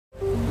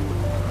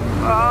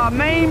Ah,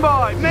 mean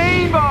bite,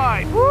 mean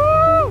bite. Woo!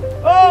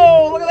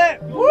 Oh, look at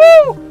that.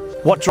 Woo!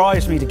 What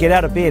drives me to get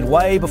out of bed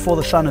way before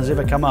the sun has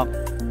ever come up?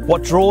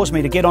 What draws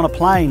me to get on a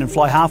plane and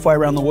fly halfway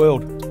around the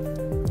world?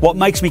 What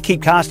makes me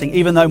keep casting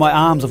even though my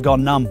arms have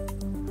gone numb?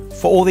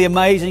 For all the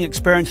amazing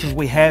experiences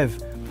we have,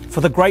 for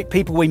the great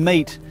people we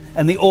meet,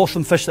 and the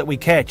awesome fish that we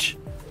catch,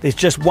 there's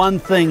just one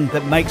thing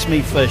that makes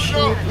me fish.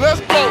 Let's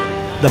go!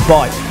 The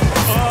bite.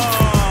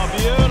 Oh,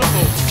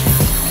 beautiful.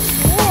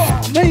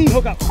 Oh, mean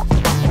hookup.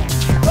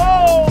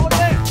 Oh, look at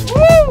that.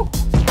 Woo!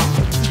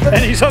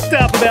 And he's hooked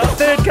up about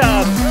third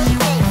cast.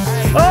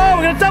 Oh,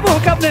 we're going to double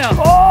hook up now.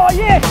 Oh,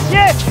 yes,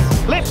 yes.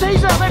 Left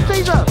teaser, left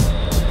teaser.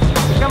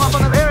 Come up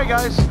on the, there he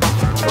goes.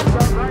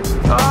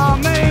 Oh,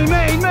 mean,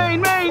 mean,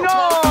 mean, mean.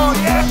 Oh,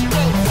 yes.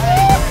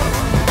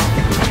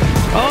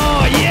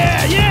 Oh,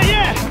 yeah, yeah,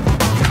 yeah.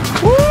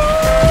 Woo!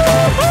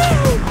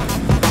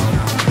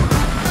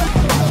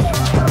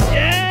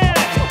 Yeah.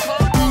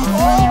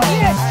 Oh,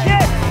 yes,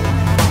 yes.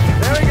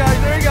 There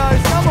he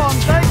goes, come on,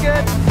 take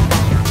it.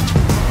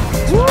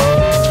 Woo!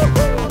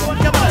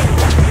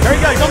 There he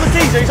goes, on the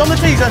teaser, he's on the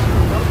teaser.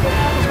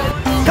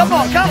 Come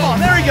on,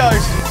 there he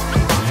goes.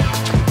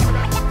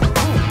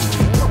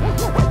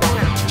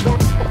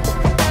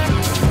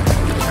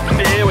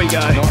 There we go.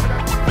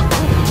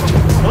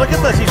 Look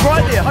at this, he's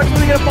right there.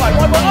 Hopefully we get a bite.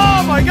 Right,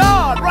 oh my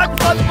God, right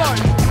beside the boat.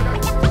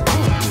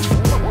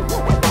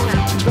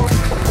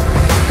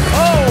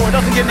 Oh, it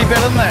doesn't get any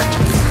better than that.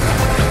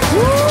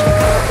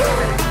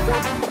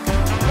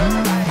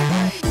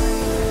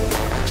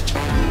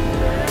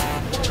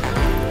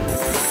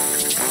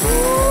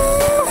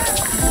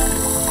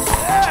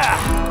 Yeah.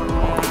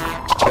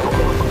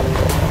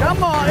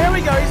 Come on, here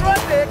we go, he's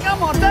right there.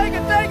 Come on, take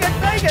it, take it,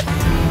 take it.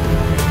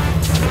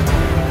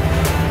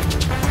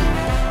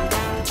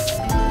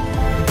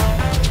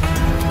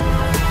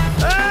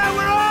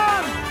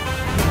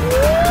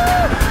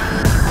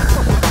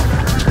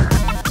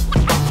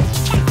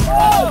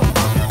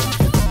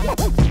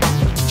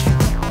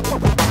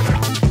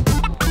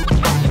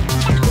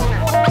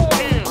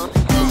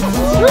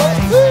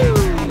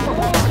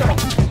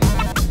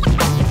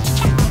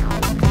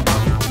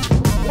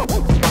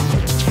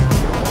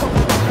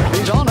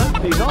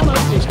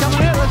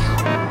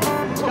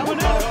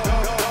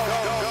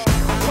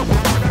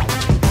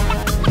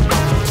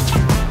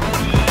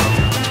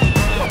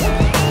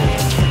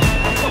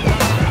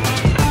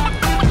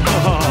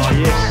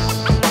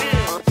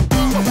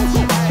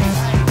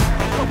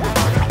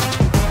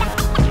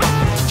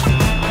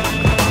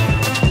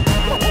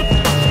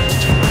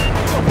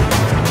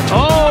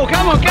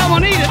 Come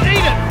on, eat it,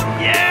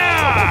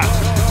 yeah!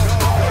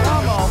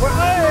 Come on,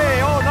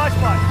 hey, oh, nice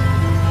bite.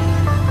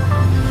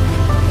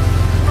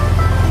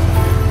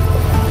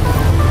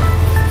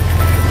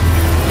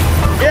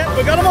 Yeah,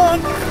 we got him on.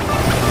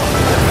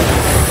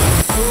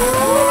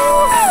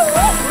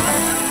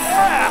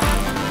 Yeah!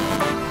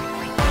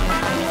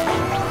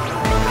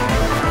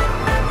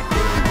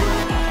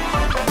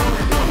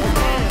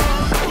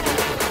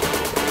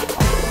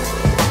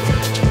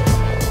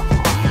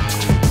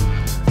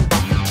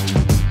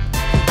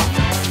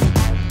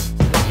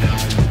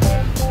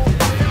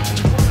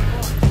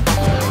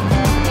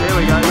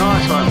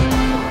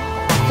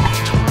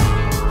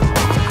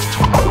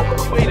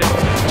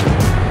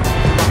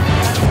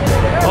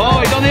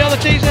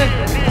 Teaser.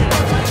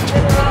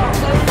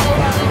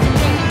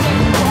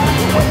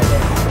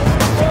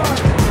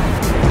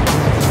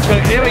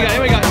 Here we go,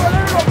 here we go.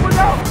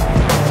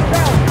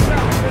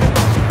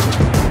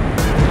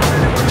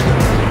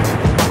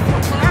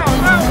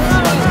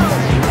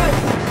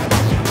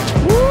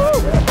 Woo.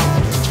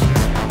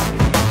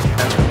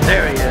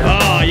 There he is.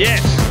 Oh,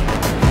 yes.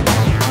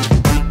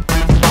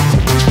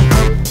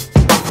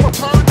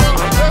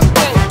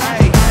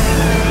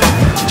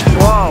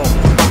 Whoa.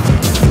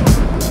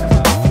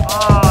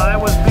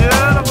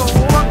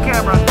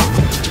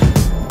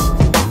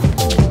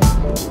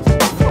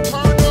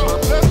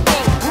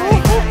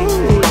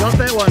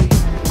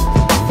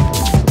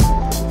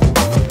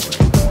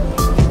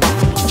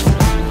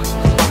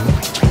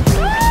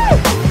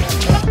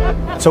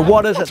 So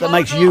what is it that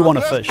makes you want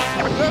to fish?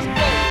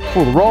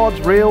 For the rods,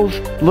 reels,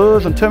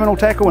 lures and terminal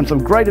tackle and some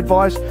great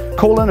advice,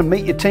 call in and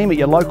meet your team at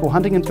your local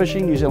Hunting and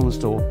Fishing New Zealand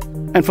store.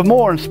 And for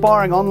more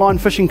inspiring online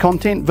fishing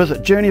content,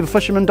 visit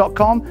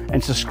journeyofafisherman.com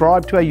and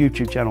subscribe to our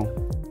YouTube channel.